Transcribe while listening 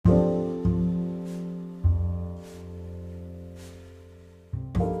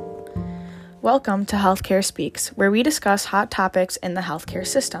Welcome to Healthcare Speaks, where we discuss hot topics in the healthcare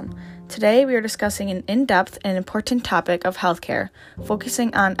system. Today, we are discussing an in-depth and important topic of healthcare,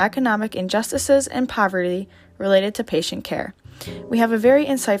 focusing on economic injustices and poverty related to patient care. We have a very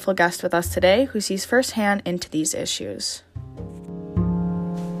insightful guest with us today who sees firsthand into these issues.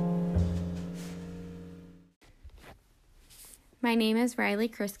 My name is Riley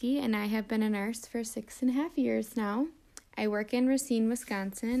Kriske, and I have been a nurse for 6.5 years now. I work in Racine,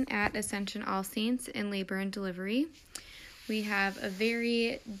 Wisconsin at Ascension All Saints in labor and delivery. We have a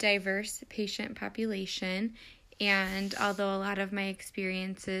very diverse patient population, and although a lot of my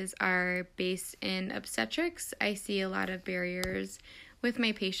experiences are based in obstetrics, I see a lot of barriers with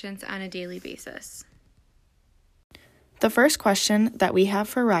my patients on a daily basis. The first question that we have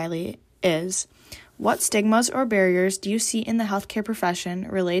for Riley is, what stigmas or barriers do you see in the healthcare profession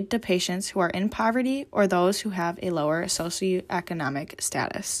related to patients who are in poverty or those who have a lower socioeconomic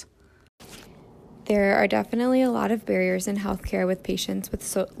status? There are definitely a lot of barriers in healthcare with patients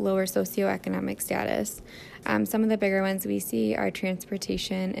with lower socioeconomic status. Some of the bigger ones we see are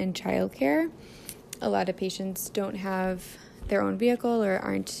transportation and childcare. A lot of patients don't have their own vehicle or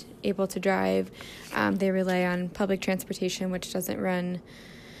aren't able to drive. They rely on public transportation, which doesn't run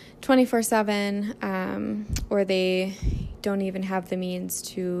 24/7, or they don't even have the means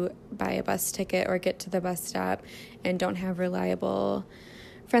to buy a bus ticket or get to the bus stop and don't have reliable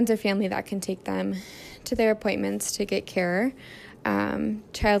friends or family that can take them to their appointments to get care.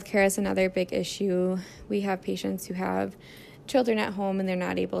 Childcare is another big issue. We have patients who have children at home and they're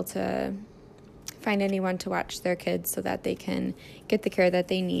not able to find anyone to watch their kids so that they can get the care that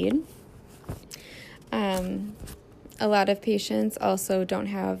they need. A lot of patients also don't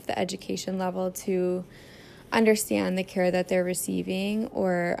have the education level to understand the care that they're receiving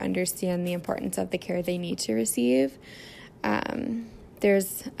or understand the importance of the care they need to receive.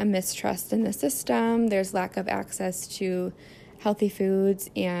 There's a mistrust in the system. There's lack of access to healthy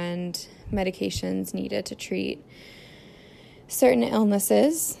foods and medications needed to treat certain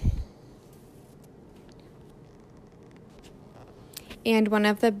illnesses. And one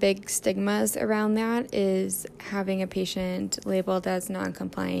of the big stigmas around that is having a patient labeled as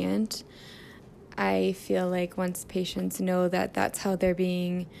non-compliant. I feel like once patients know that that's how they're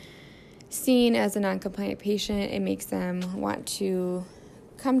being seen as a non-compliant patient, it makes them want to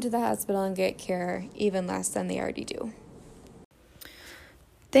come to the hospital and get care even less than they already do.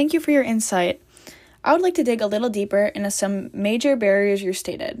 Thank you for your insight. I would like to dig a little deeper into some major barriers you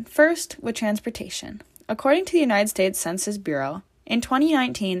stated. First, with transportation. According to the United States Census Bureau, in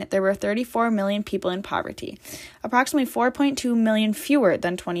 2019, there were 34 million people in poverty, approximately 4.2 million fewer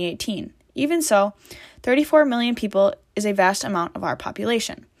than 2018. Even so, 34 million people is a vast amount of our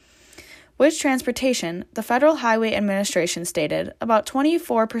population. With transportation, the Federal Highway Administration stated about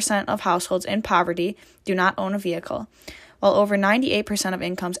 24% of households in poverty do not own a vehicle, while over 98% of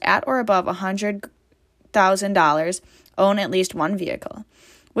incomes at or above $100,000 own at least one vehicle.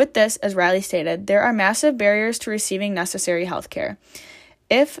 With this, as Riley stated, there are massive barriers to receiving necessary health care.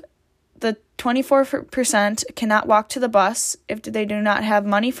 If the 24% cannot walk to the bus, if they do not have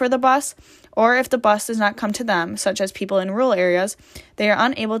money for the bus, or if the bus does not come to them, such as people in rural areas, they are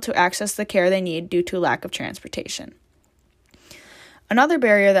unable to access the care they need due to lack of transportation. Another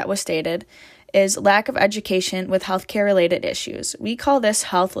barrier that was stated is lack of education with healthcare-related issues. We call this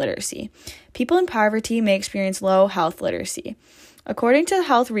health literacy. People in poverty may experience low health literacy. According to the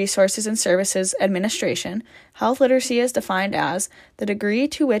Health Resources and Services Administration, health literacy is defined as the degree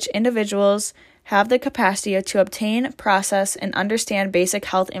to which individuals have the capacity to obtain, process, and understand basic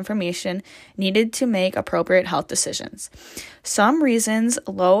health information needed to make appropriate health decisions. Some reasons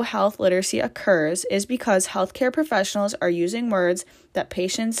low health literacy occurs is because healthcare professionals are using words that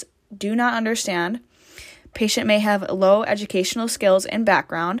patients do not understand. Patient may have low educational skills and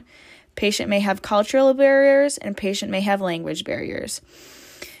background. Patient may have cultural barriers, and patient may have language barriers.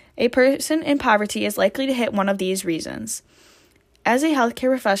 A person in poverty is likely to hit one of these reasons. As a healthcare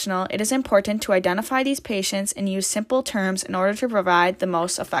professional, it is important to identify these patients and use simple terms in order to provide the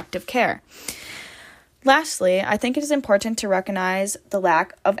most effective care. Lastly, I think it is important to recognize the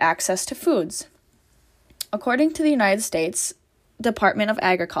lack of access to foods. According to the United States Department of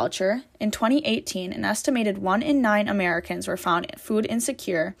Agriculture, in 2018, an estimated 1 in 9 Americans were found food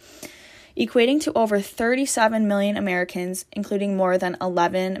insecure, equating to over 37 million Americans, including more than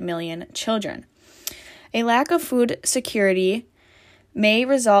 11 million children. A lack of food security may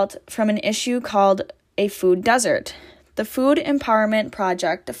result from an issue called a food desert. The Food Empowerment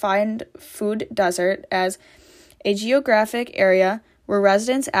Project defined food desert as a geographic area where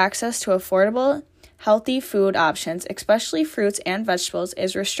residents' access to affordable, healthy food options, especially fruits and vegetables,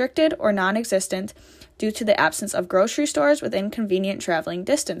 is restricted or non-existent due to the absence of grocery stores within convenient traveling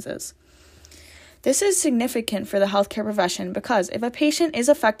distances. This is significant for the healthcare profession because if a patient is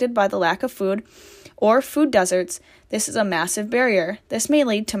affected by the lack of food or food deserts, this is a massive barrier. This may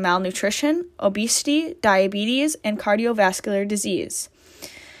lead to malnutrition, obesity, diabetes, and cardiovascular disease.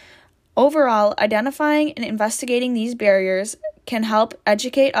 Overall, identifying and investigating these barriers can help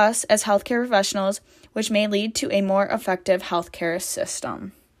educate us as healthcare professionals, which may lead to a more effective healthcare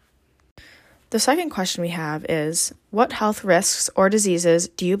system. The second question we have is, what health risks or diseases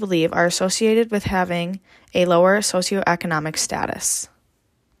do you believe are associated with having a lower socioeconomic status?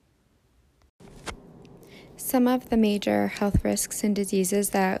 Some of the major health risks and diseases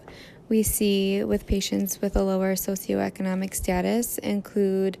that we see with patients with a lower socioeconomic status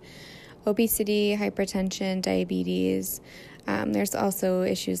include obesity, hypertension, diabetes. There's also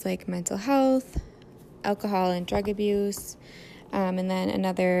issues like mental health, alcohol and drug abuse, and then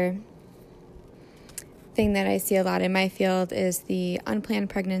another thing that I see a lot in my field is the unplanned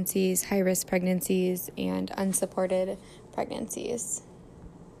pregnancies, high-risk pregnancies, and unsupported pregnancies.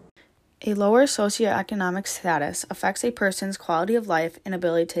 A lower socioeconomic status affects a person's quality of life and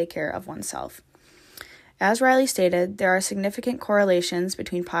ability to take care of oneself. As Riley stated, there are significant correlations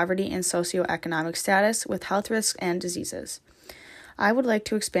between poverty and socioeconomic status with health risks and diseases. I would like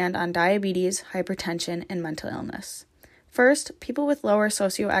to expand on diabetes, hypertension, and mental illness. First, people with lower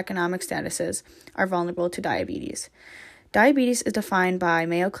socioeconomic statuses are vulnerable to diabetes. Diabetes is defined by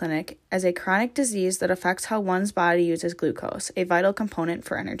Mayo Clinic as a chronic disease that affects how one's body uses glucose, a vital component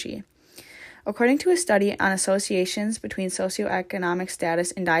for energy. According to a study on associations between socioeconomic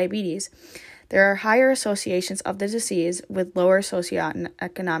status and diabetes, there are higher associations of the disease with lower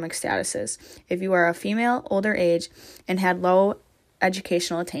socioeconomic statuses if you are a female, older age, and had low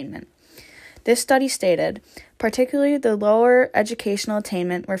educational attainment. This study stated, particularly the lower educational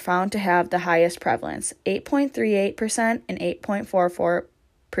attainment were found to have the highest prevalence, 8.38% and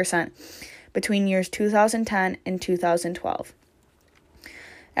 8.44% between years 2010 and 2012.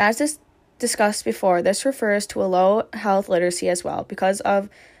 As discussed before, this refers to a low health literacy as well. Because of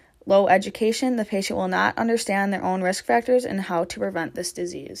low education, the patient will not understand their own risk factors and how to prevent this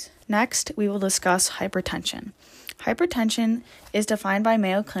disease. Next, we will discuss hypertension. Hypertension is defined by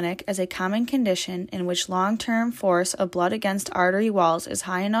Mayo Clinic as a common condition in which long-term force of blood against artery walls is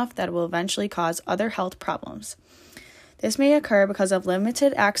high enough that it will eventually cause other health problems. This may occur because of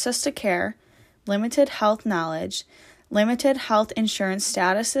limited access to care, limited health knowledge, limited health insurance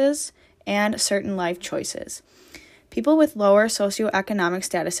statuses, and certain life choices. People with lower socioeconomic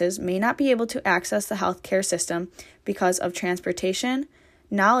statuses may not be able to access the healthcare system because of transportation,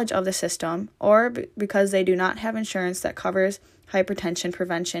 knowledge of the system, or because they do not have insurance that covers hypertension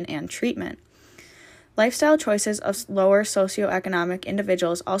prevention and treatment. Lifestyle choices of lower socioeconomic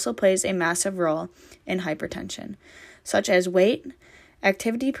individuals also plays a massive role in hypertension, such as weight,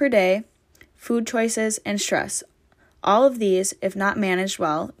 activity per day, food choices, and stress. All of these, if not managed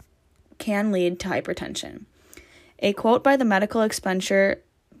well, can lead to hypertension. A quote by the Medical Expenditure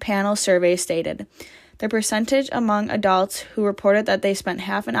Panel survey stated, "The percentage among adults who reported that they spent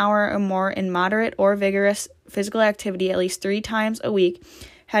half an hour or more in moderate or vigorous physical activity at least 3 times a week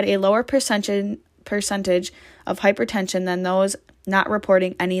had a lower percentage of hypertension than those not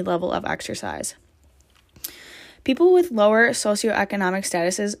reporting any level of exercise." People with lower socioeconomic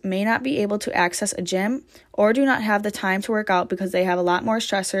statuses may not be able to access a gym or do not have the time to work out because they have a lot more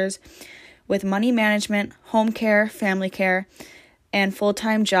stressors with money management, home care, family care, and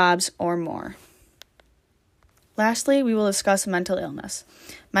full-time jobs or more. Lastly, we will discuss mental illness.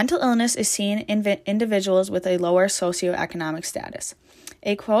 Mental illness is seen in individuals with a lower socioeconomic status.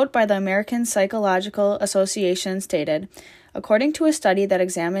 A quote by the American Psychological Association stated, "According to a study that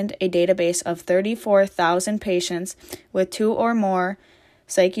examined a database of 34,000 patients with 2 or more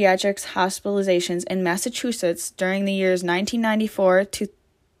psychiatric hospitalizations in Massachusetts during the years 1994 to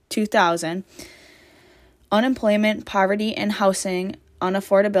 2000, unemployment, poverty, and housing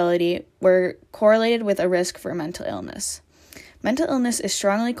unaffordability were correlated with a risk for mental illness. Mental illness is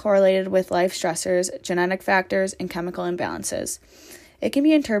strongly correlated with life stressors, genetic factors, and chemical imbalances. It can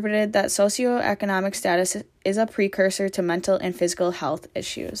be interpreted that socioeconomic status is a precursor to mental and physical health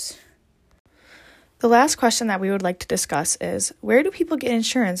issues." The last question that we would like to discuss is, where do people get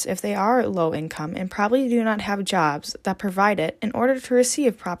insurance if they are low income and probably do not have jobs that provide it in order to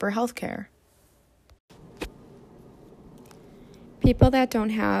receive proper health care? People that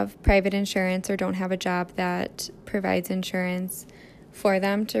don't have private insurance or don't have a job that provides insurance for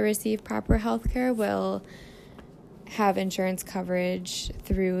them to receive proper health care will have insurance coverage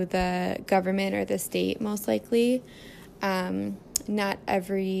through the government or the state, most likely. Not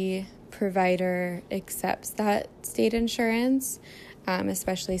every provider accepts that state insurance,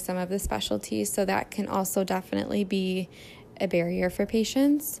 especially some of the specialties, so that can also definitely be a barrier for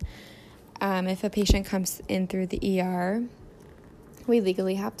patients. If a patient comes in through the ER, we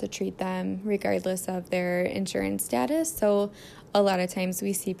legally have to treat them regardless of their insurance status. So a lot of times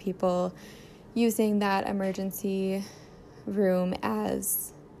we see people using that emergency room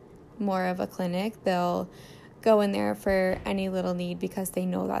as more of a clinic. They'll go in there for any little need because they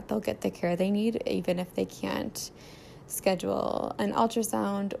know that they'll get the care they need, even if they can't schedule an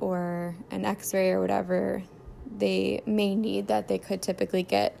ultrasound or an x-ray or whatever they may need that they could typically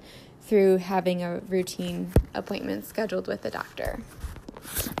get through having a routine appointment scheduled with the doctor.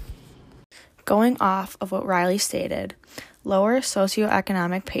 Going off of what Riley stated, lower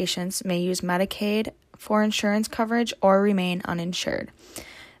socioeconomic patients may use Medicaid for insurance coverage or remain uninsured.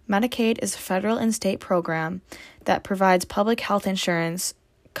 Medicaid is a federal and state program that provides public health insurance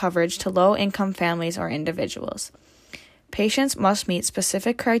coverage to low-income families or individuals. Patients must meet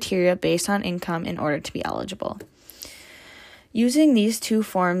specific criteria based on income in order to be eligible. Using these two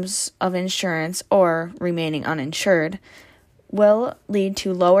forms of insurance or remaining uninsured will lead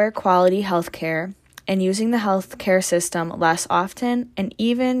to lower quality health care and using the health care system less often and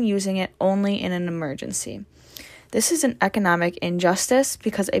even using it only in an emergency. This is an economic injustice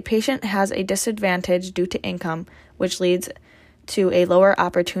because a patient has a disadvantage due to income, which leads to a lower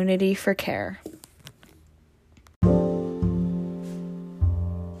opportunity for care.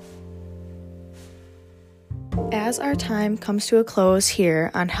 As our time comes to a close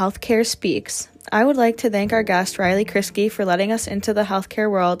here on Healthcare Speaks, I would like to thank our guest, Riley Kriske, for letting us into the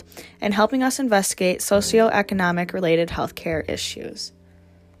healthcare world and helping us investigate socioeconomic related healthcare issues.